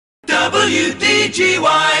Wdgy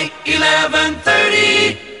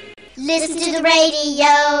 1130. Listen to the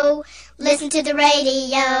radio, listen to the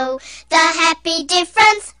radio, the happy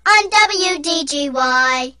difference on Wdgy.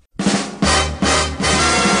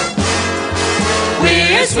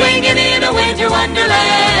 We're swinging in a winter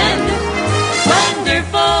wonderland.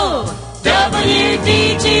 Wonderful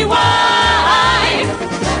Wdgy.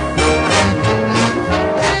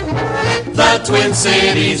 The Twin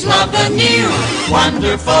Cities love the new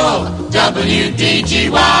wonderful Wdgy.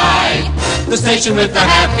 The station with the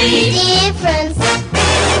happy difference.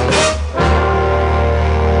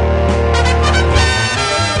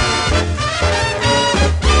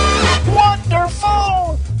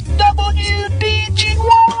 Wonderful Wdgy.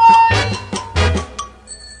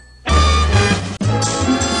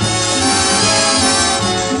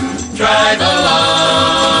 Drive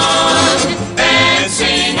along and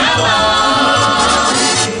sing along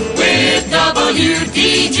with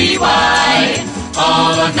Wdgy,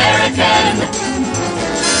 all American.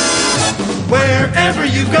 Wherever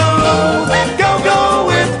you go, go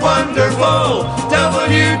with wonderful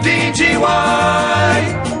Wdgy.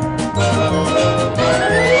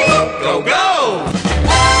 Go, go!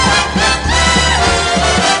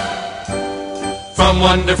 From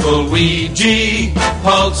wonderful Wdgy,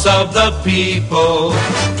 pulse of the people,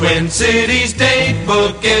 Twin Cities date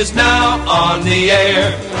book is now on the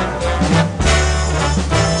air.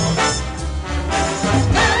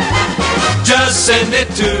 Just send it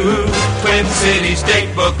to Twin Cities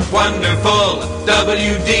date book, wonderful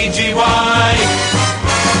Wdgy.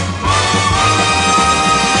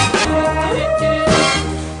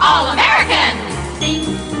 All American.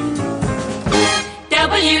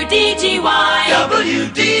 Wdgy.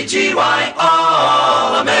 Wdgy,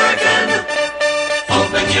 all American.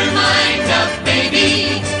 Open your mind up,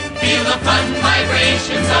 baby. Feel the fun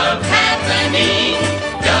vibrations of happening.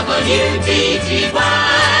 Wdgy.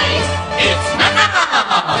 It's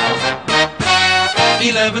now.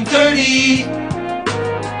 1130.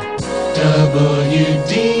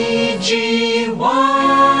 Wdgy.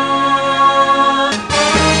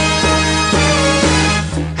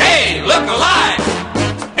 Hey, look alive!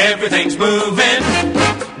 Everything's moving,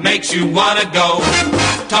 makes you wanna go.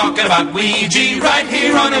 Talking about Wdgy right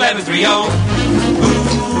here on 1130.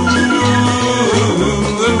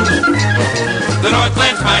 Ooh, the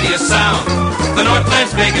Northland's mightiest sound, the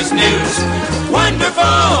Northland's biggest news.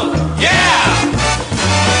 Wonderful, yeah!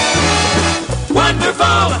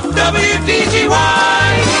 Wonderful Wdgy.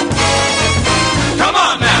 Come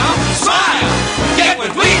on now, smile, get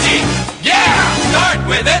with Wdgy. Yeah, start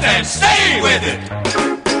with it and stay with it.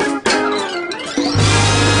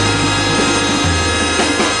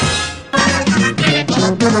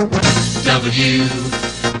 Wdgy.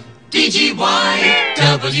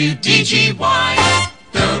 Wdgy.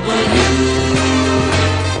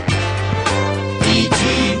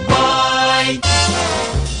 Wdgy.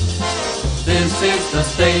 This is the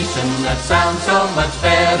station that sounds so much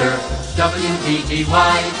better. Wdgy.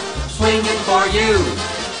 Swinging for you.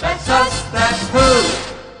 That's us, that's who.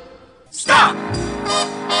 Stop!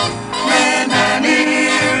 Man and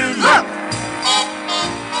ears, look!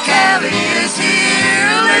 Kelly is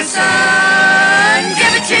here, listen!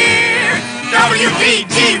 Give a cheer!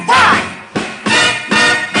 Wdgy!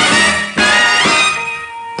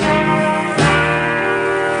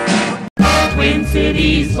 Twin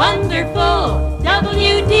Cities wonderful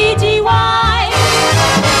Wdgy.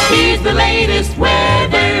 Here's the latest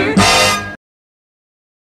weather.